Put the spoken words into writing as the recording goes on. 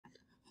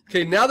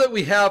Okay, now that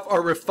we have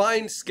our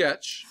refined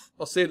sketch,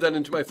 I'll save that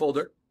into my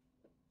folder.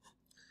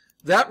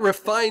 That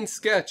refined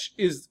sketch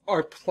is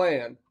our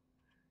plan.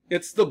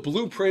 It's the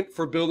blueprint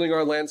for building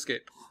our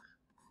landscape.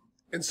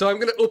 And so I'm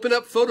going to open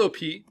up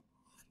Photopea,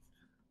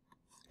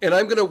 and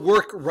I'm going to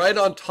work right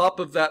on top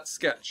of that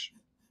sketch.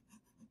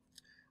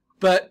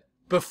 But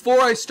before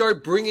I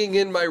start bringing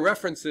in my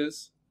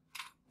references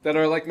that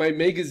are like my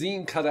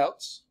magazine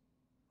cutouts,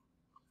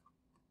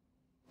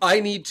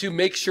 I need to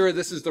make sure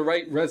this is the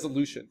right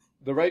resolution,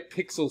 the right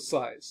pixel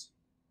size,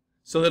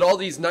 so that all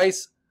these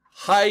nice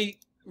high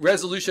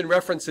resolution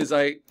references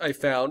I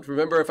found,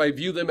 remember if I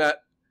view them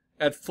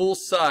at full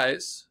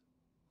size,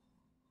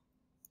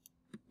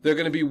 they're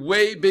going to be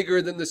way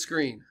bigger than the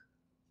screen.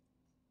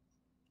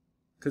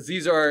 Because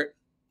these are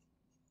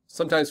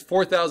sometimes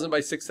 4,000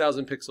 by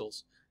 6,000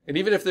 pixels. And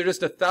even if they're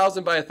just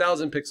 1,000 by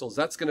 1,000 pixels,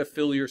 that's going to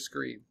fill your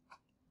screen.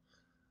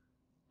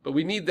 But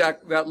we need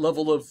that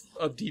level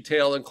of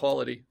detail and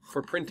quality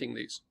for printing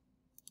these.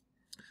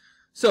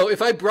 So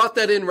if I brought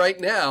that in right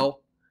now,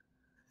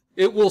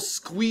 it will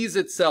squeeze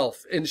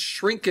itself and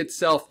shrink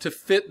itself to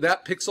fit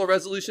that pixel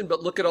resolution,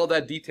 but look at all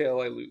that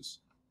detail I lose.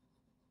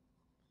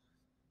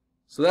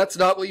 So that's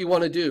not what you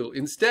want to do.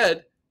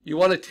 Instead, you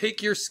want to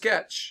take your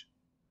sketch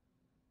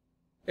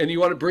and you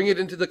want to bring it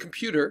into the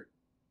computer,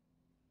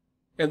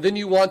 and then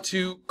you want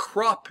to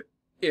crop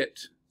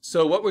it.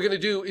 So what we're going to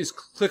do is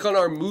click on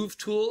our Move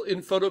tool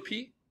in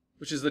Photopea,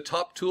 which is the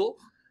top tool,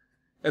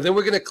 and then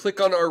we're going to click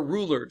on our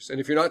rulers. And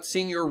if you're not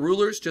seeing your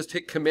rulers, just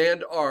hit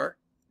Command R,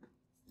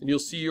 and you'll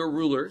see your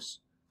rulers.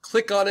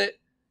 Click on it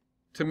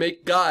to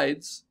make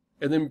guides,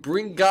 and then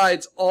bring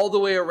guides all the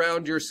way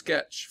around your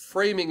sketch,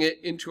 framing it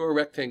into a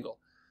rectangle.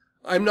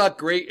 I'm not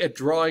great at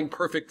drawing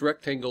perfect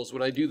rectangles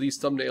when I do these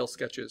thumbnail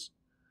sketches.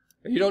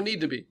 And you don't need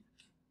to be.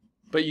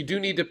 But you do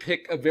need to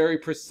pick a very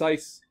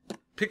precise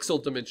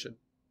pixel dimension.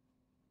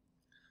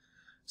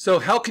 So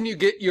how can you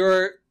get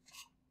your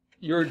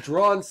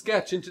drawn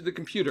sketch into the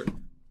computer?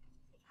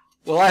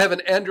 Well, I have an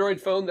Android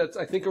phone that's,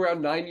 I think,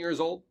 around 9 years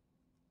old.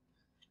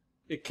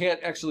 It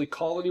can't actually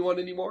call anyone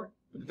anymore,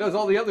 but it does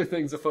all the other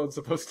things a phone's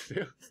supposed to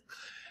do.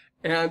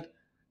 And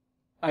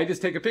I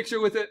just take a picture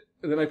with it,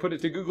 and then I put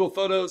it to Google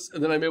Photos,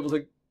 and then I'm able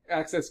to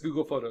access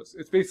Google Photos.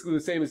 It's basically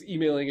the same as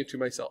emailing it to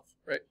myself,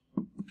 right?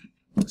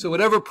 So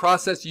whatever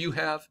process you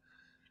have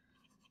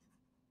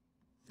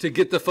to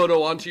get the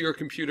photo onto your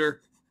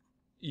computer,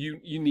 you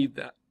need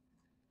that.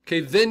 Okay,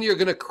 then you're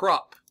going to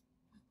crop.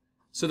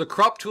 So the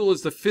crop tool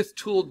is the 5th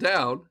tool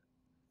down,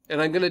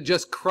 and I'm going to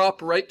just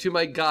crop right to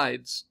my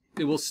guides.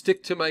 It will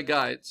stick to my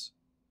guides.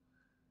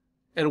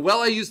 And while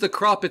I use the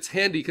crop, it's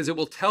handy because it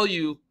will tell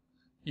you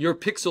your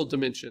pixel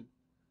dimension.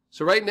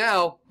 So right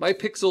now, my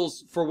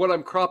pixels for what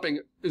I'm cropping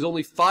is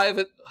only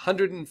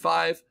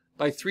 505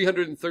 by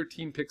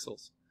 313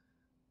 pixels.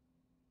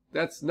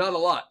 That's not a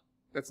lot.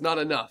 That's not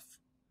enough.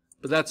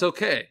 But that's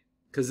okay,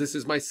 because this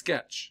is my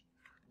sketch.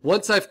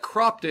 Once I've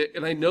cropped it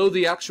and I know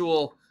the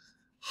actual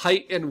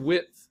height and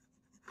width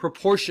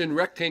proportion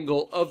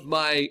rectangle of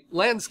my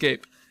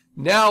landscape,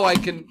 now I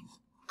can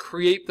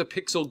create the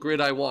pixel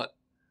grid I want.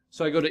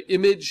 So I go to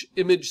Image,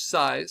 Image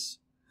Size,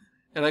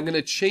 and I'm going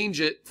to change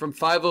it from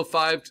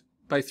 505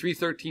 by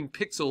 313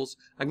 pixels.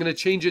 I'm going to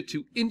change it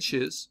to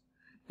inches,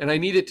 and I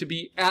need it to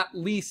be at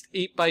least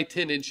 8 by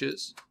 10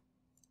 inches.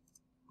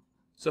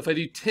 So if I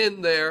do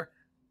 10 there,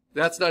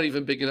 that's not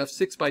even big enough,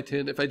 6 by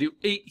 10. If I do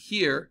 8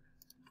 here,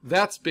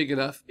 that's big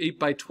enough, 8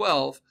 by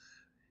 12.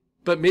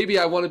 But maybe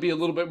I want to be a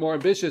little bit more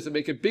ambitious and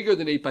make it bigger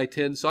than 8 by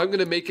 10. So I'm going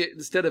to make it,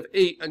 instead of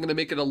 8, I'm going to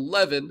make it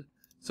 11.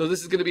 So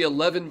this is going to be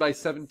 11 by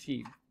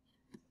 17.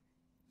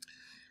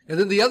 And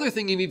then the other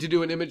thing you need to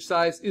do in image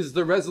size is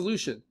the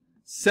resolution.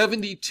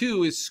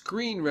 72 is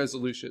screen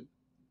resolution.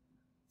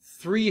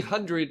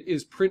 300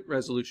 is print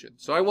resolution.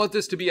 So I want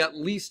this to be at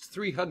least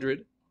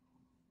 300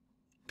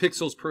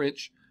 pixels per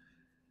inch.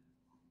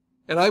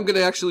 And I'm going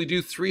to actually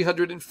do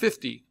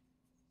 350.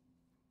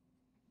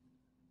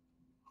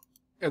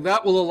 And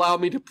that will allow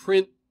me to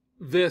print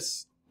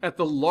this at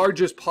the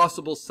largest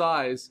possible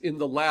size in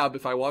the lab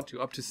if I want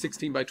to, up to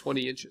 16 by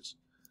 20 inches.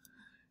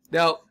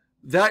 Now,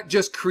 that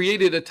just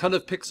created a ton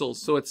of pixels,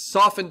 so it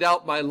softened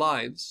out my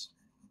lines.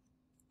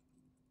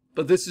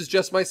 But this is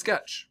just my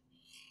sketch,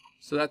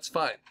 so that's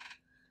fine.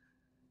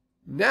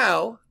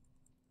 Now,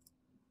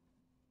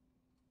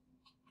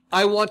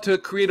 I want to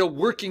create a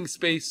working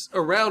space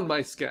around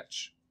my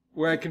sketch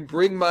where I can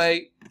bring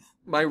my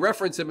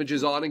reference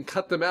images on and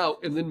cut them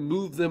out and then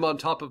move them on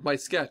top of my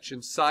sketch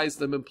and size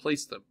them and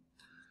place them.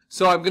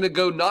 So I'm going to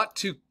go not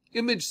to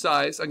image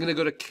size, I'm going to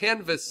go to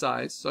canvas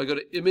size. So I go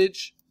to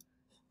image,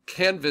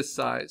 canvas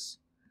size,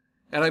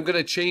 and I'm going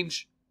to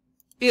change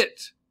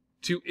it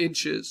to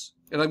inches.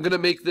 And I'm going to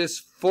make this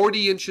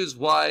 40 inches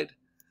wide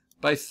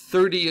by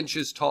 30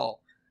 inches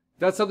tall.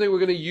 That's something we're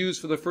going to use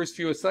for the first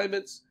few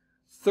assignments.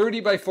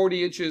 30 by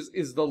 40 inches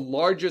is the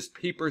largest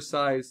paper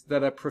size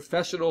that a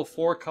professional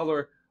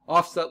 4-color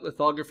offset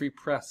lithography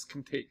press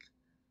can take.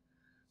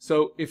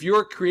 So if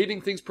you're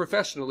creating things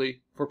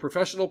professionally for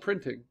professional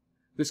printing,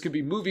 this could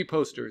be movie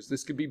posters,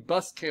 this could be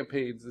bus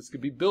campaigns, this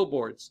could be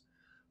billboards.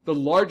 the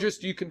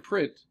largest you can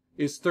print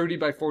is 30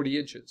 by 40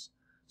 inches.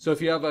 So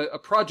if you have a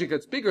project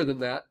that's bigger than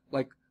that,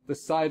 like the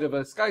side of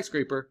a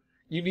skyscraper,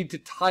 you need to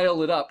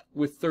tile it up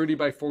with 30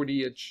 by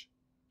 40 inch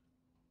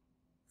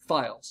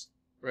files,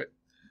 right?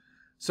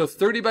 So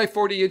 30 by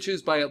 40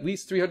 inches by at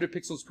least 300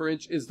 pixels per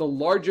inch is the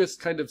largest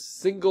kind of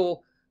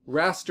single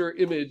raster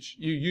image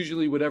you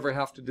usually would ever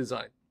have to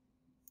design.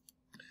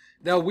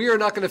 Now, we are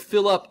not going to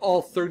fill up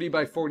all 30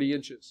 by 40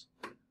 inches.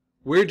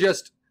 We're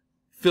just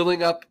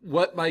filling up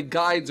what my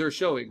guides are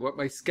showing, what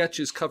my sketch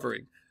is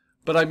covering.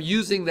 But I'm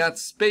using that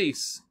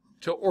space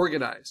to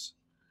organize.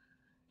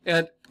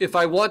 And if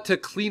I want to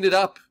clean it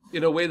up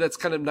in a way that's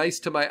kind of nice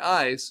to my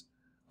eyes,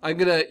 I'm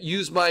going to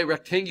use my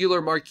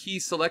rectangular marquee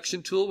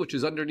selection tool, which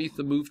is underneath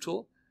the move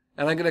tool.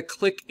 And I'm going to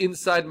click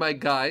inside my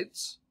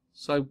guides.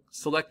 So I'm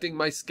selecting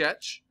my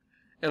sketch.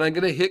 And I'm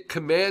going to hit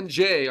Command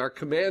J, our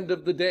command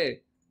of the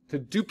day, to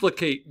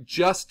duplicate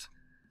just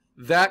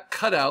that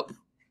cutout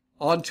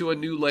onto a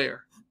new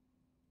layer.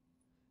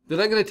 Then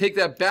I'm going to take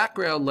that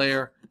background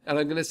layer and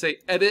I'm going to say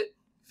Edit,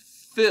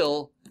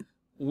 Fill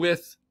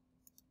with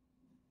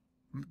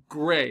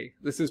gray.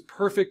 This is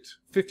perfect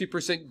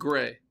 50%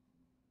 gray.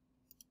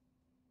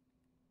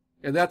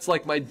 And that's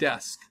like my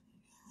desk.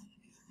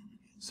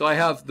 So I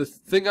have the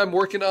thing I'm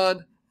working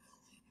on,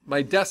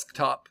 my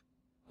desktop.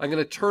 I'm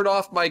going to turn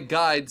off my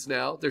guides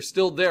now. They're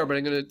still there, but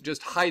I'm going to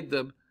just hide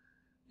them.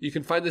 You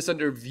can find this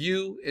under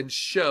View and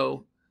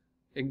Show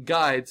and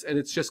Guides, and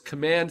it's just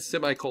Command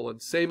semicolon.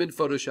 Same in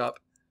Photoshop.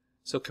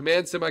 So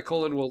Command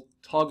semicolon will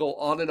toggle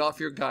on and off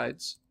your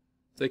guides.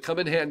 They come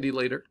in handy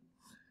later.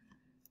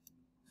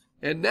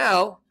 And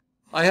now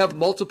I have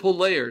multiple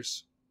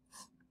layers.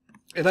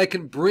 And I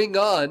can bring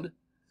on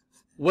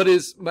what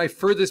is my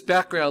furthest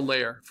background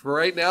layer. For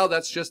right now,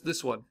 that's just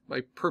this one,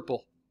 my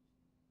purple.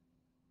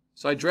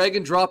 So I drag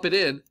and drop it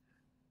in.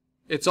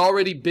 It's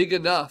already big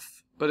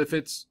enough, but if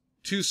it's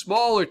too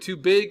small or too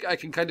big, I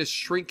can kind of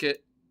shrink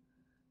it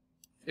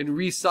and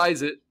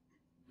resize it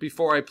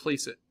before I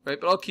place it, right?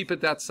 But I'll keep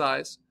it that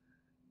size,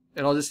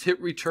 and I'll just hit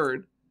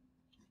return.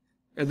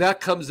 And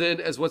that comes in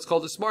as what's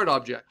called a smart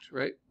object,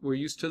 right? We're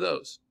used to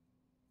those.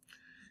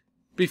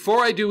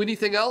 Before I do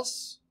anything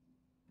else,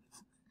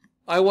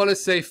 I want to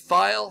say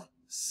File,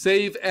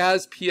 Save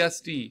as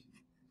PSD,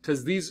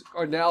 because these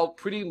are now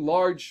pretty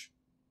large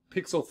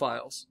pixel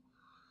files.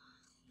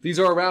 These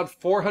are around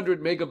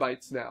 400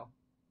 megabytes now.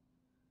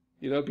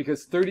 You know,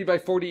 because 30 by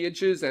 40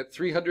 inches at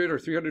 300 or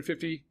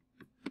 350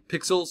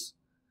 pixels,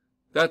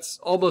 that's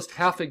almost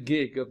half a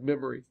gig of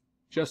memory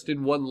just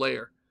in one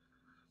layer.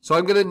 So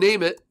I'm going to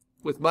name it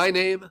with my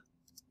name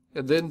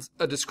and then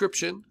a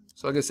description.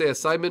 So I'm going to say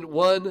assignment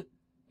 1,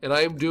 and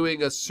I am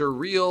doing a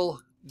surreal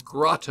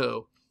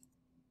grotto.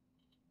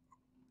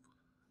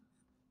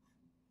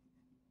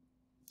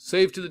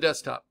 Save to the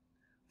desktop.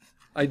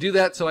 I do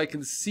that so I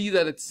can see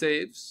that it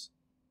saves.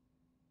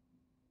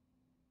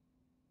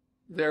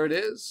 There it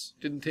is.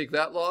 Didn't take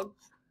that long.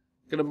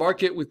 I'm going to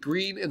mark it with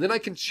green, and then I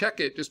can check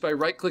it just by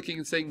right-clicking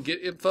and saying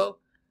Get Info.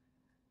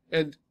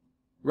 And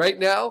right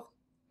now,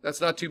 that's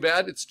not too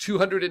bad. It's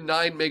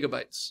 209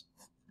 megabytes.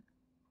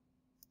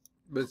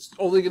 But it's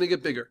only going to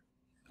get bigger.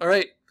 All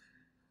right.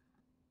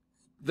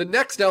 The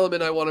next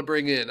element I want to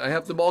bring in, I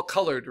have them all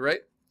colored,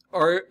 right?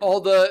 Are all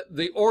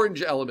the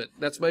orange element.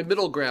 That's my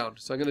middle ground.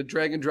 So I'm going to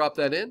drag and drop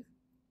that in.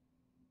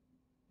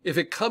 If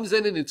it comes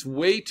in and it's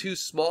way too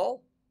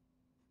small,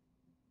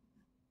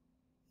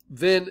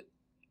 then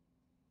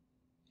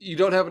you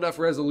don't have enough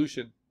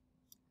resolution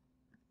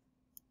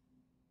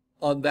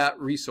on that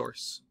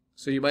resource.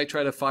 So you might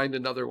try to find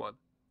another one.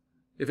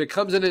 If it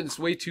comes in and it's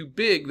way too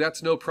big,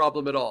 that's no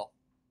problem at all.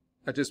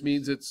 That just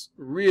means it's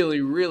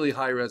really, really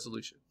high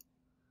resolution.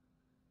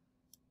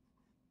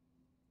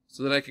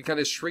 So then I can kind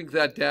of shrink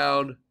that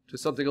down to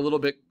something a little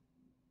bit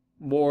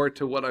more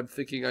to what I'm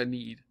thinking I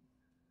need.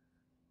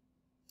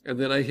 And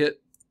then I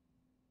hit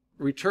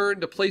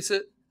return to place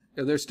it.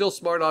 And they're still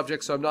smart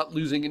objects, so I'm not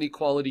losing any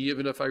quality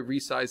even if I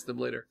resize them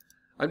later.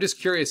 I'm just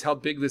curious how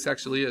big this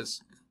actually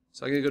is.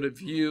 So I'm going to go to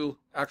View,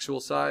 Actual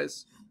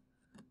Size.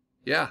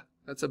 Yeah,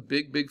 that's a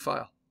big, big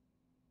file.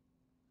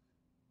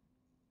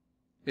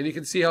 And you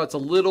can see how it's a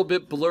little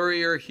bit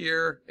blurrier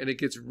here, and it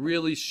gets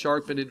really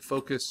sharp and in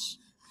focus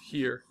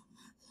here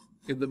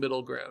in the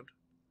middle ground.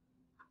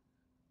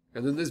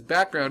 And then this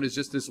background is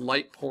just this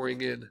light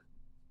pouring in.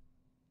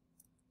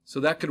 So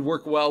that could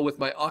work well with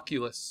my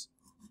Oculus.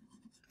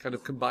 Kind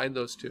of combine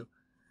those two.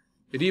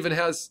 It even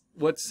has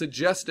what's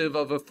suggestive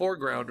of a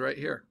foreground right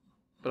here.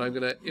 But I'm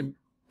going to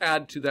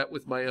add to that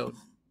with my own.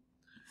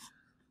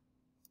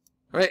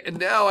 All right, and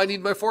now I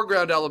need my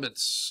foreground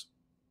elements.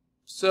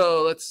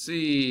 So let's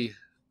see.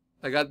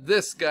 I got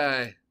this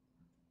guy.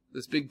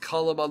 This big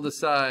column on the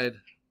side.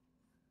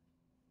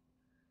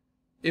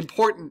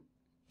 Important.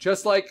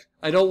 Just like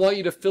I don't want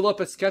you to fill up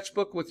a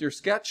sketchbook with your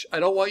sketch,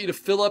 I don't want you to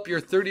fill up your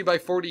 30 by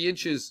 40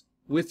 inches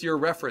with your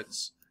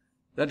reference.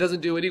 That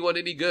doesn't do anyone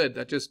any good.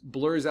 That just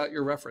blurs out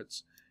your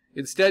reference.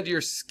 Instead,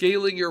 you're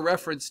scaling your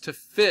reference to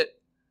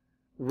fit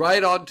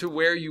right onto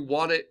where you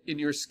want it in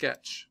your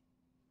sketch.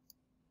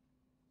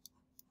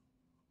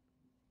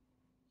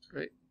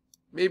 right?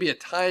 Maybe a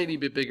tiny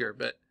bit bigger,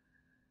 but...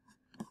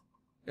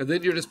 And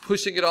then you're just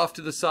pushing it off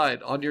to the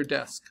side on your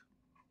desk.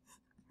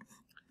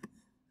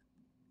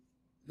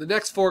 The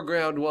next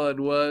foreground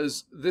one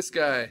was this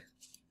guy.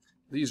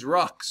 These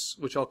rocks,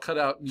 which I'll cut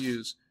out and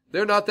use.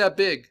 They're not that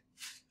big,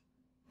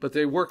 but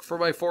they work for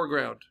my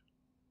foreground.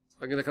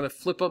 I'm going to kind of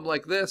flip them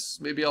like this.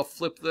 Maybe I'll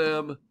flip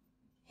them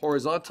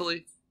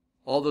horizontally.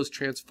 All those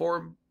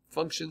transform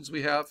functions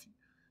we have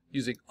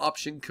using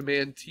Option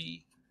Command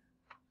T.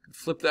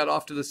 Flip that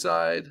off to the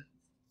side.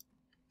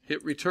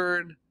 Hit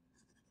return.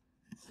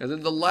 And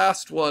then the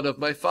last one of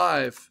my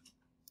 5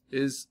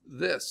 is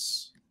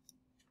this.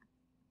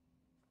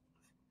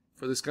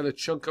 For this kind of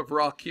chunk of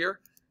rock here.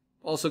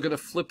 Also going to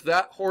flip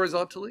that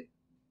horizontally.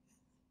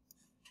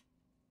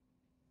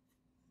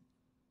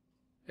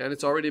 And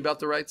it's already about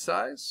the right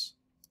size.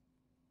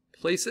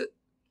 Place it.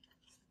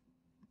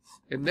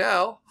 And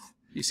now,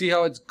 you see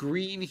how it's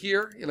green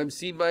here and I'm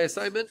seeing my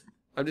assignment?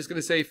 I'm just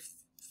going to say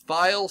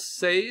File,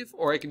 Save,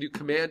 or I can do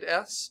Command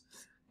S.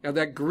 And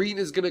that green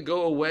is going to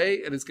go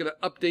away and it's going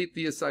to update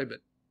the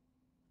assignment.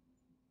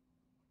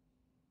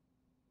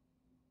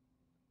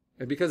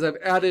 And because I've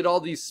added all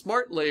these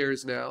smart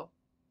layers now,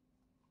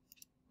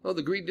 oh,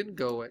 the green didn't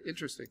go away.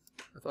 Interesting.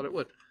 I thought it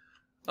would.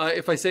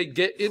 If I say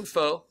Get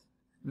Info,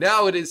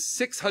 now it is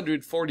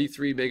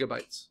 643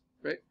 megabytes,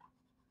 right?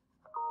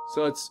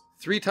 So it's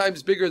 3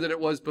 times bigger than it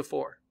was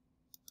before.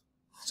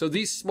 So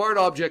these smart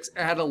objects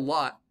add a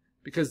lot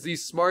because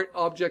these smart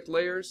object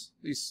layers,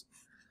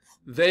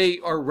 they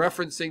are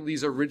referencing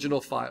these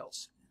original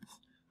files.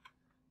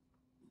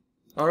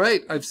 All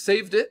right, I've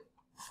saved it.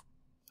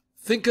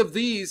 Think of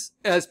these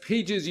as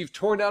pages you've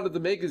torn out of the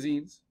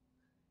magazines,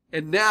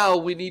 and now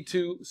we need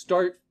to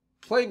start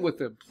playing with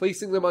them,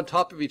 placing them on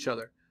top of each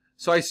other.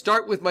 So I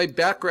start with my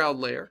background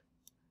layer,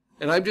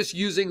 and I'm just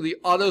using the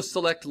auto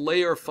select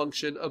layer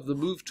function of the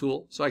move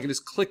tool, so I can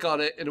just click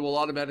on it and it will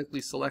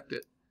automatically select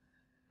it.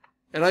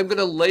 And I'm going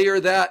to layer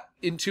that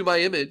into my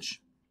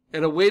image.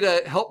 And a way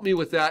to help me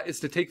with that is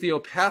to take the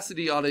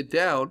opacity on it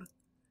down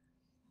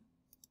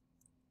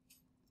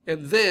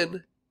and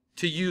then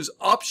to use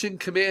Option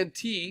Command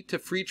T to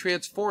free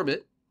transform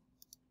it.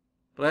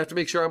 But I have to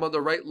make sure I'm on the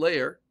right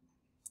layer.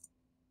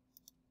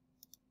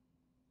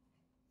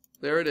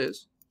 There it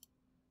is.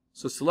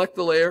 So select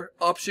the layer,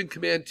 Option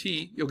Command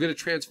T, you'll get a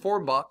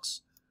transform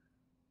box.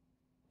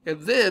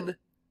 And then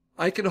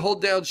I can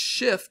hold down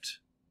Shift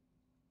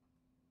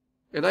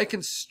and I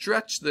can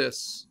stretch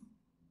this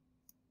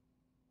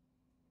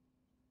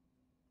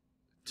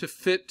to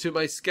fit to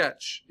my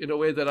sketch in a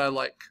way that I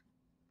like.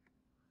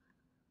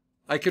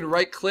 I can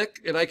right click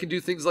and I can do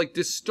things like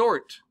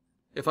distort.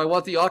 If I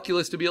want the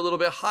oculus to be a little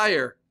bit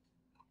higher,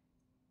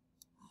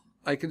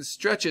 I can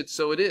stretch it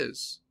so it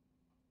is.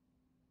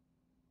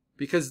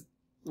 Because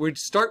we'd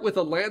start with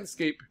a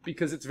landscape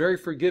because it's very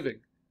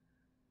forgiving.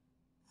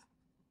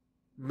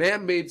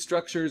 Man-made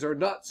structures are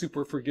not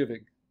super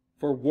forgiving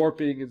for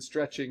warping and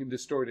stretching and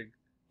distorting.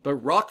 But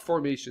rock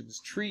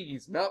formations,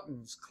 trees,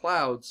 mountains,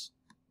 clouds,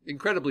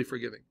 incredibly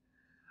forgiving.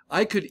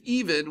 I could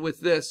even,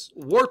 with this,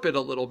 warp it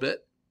a little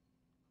bit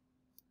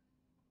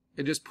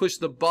and just push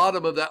the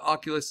bottom of that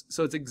oculus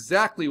so it's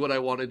exactly what I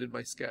wanted in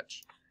my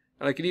sketch.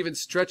 And I can even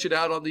stretch it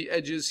out on the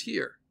edges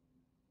here.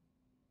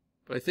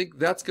 But I think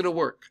that's going to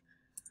work.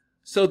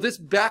 So this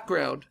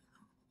background,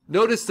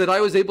 notice that I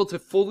was able to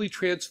fully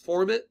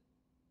transform it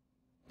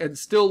and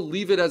still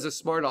leave it as a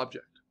smart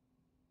object.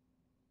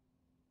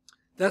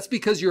 That's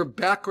because your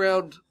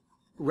background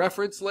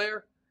reference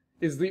layer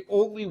is the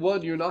only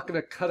one you're not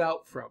going to cut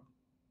out from.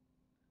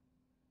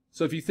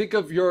 So if you think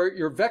of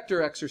your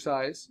vector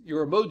exercise,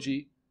 your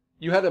emoji,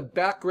 you had a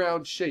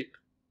background shape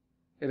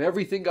and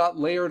everything got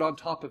layered on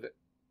top of it.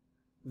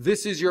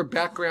 This is your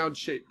background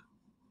shape.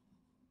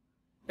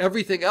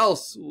 Everything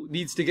else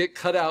needs to get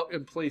cut out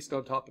and placed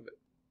on top of it.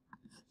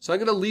 So I'm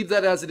going to leave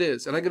that as it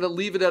is, and I'm going to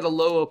leave it at a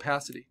low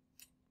opacity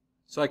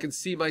so I can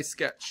see my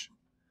sketch.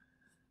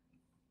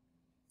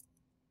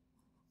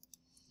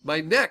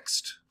 My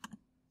next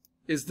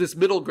is this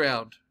middle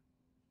ground.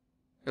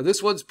 And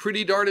this one's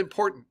pretty darn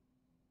important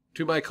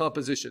to my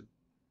composition.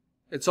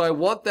 And so I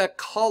want that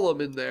column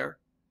in there,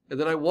 and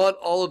then I want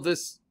all of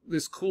this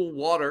cool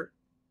water.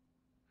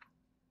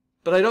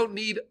 But I don't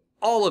need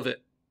all of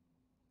it.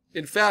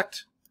 In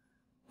fact,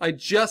 I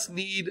just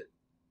need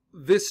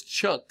this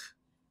chunk.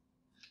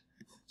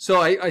 So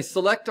I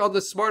select on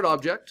the smart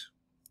object.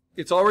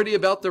 It's already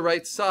about the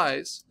right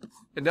size.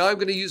 And now I'm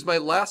going to use my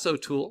lasso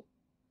tool.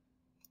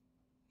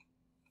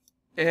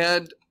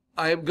 And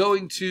I am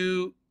going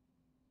to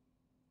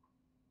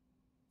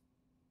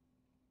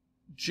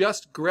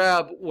just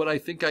grab what I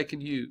think I can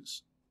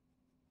use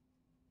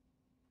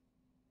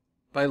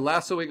by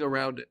lassoing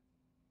around it.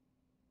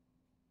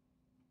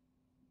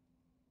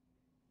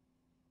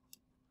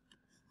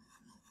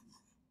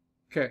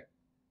 Okay.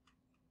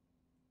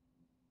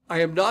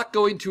 I am not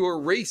going to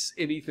erase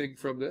anything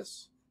from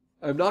this.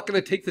 I'm not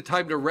going to take the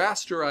time to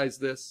rasterize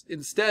this.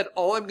 Instead,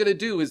 all I'm going to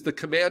do is the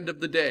command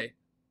of the day,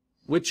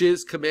 which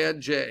is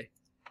Command J.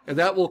 And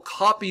that will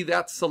copy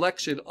that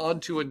selection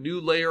onto a new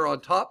layer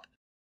on top.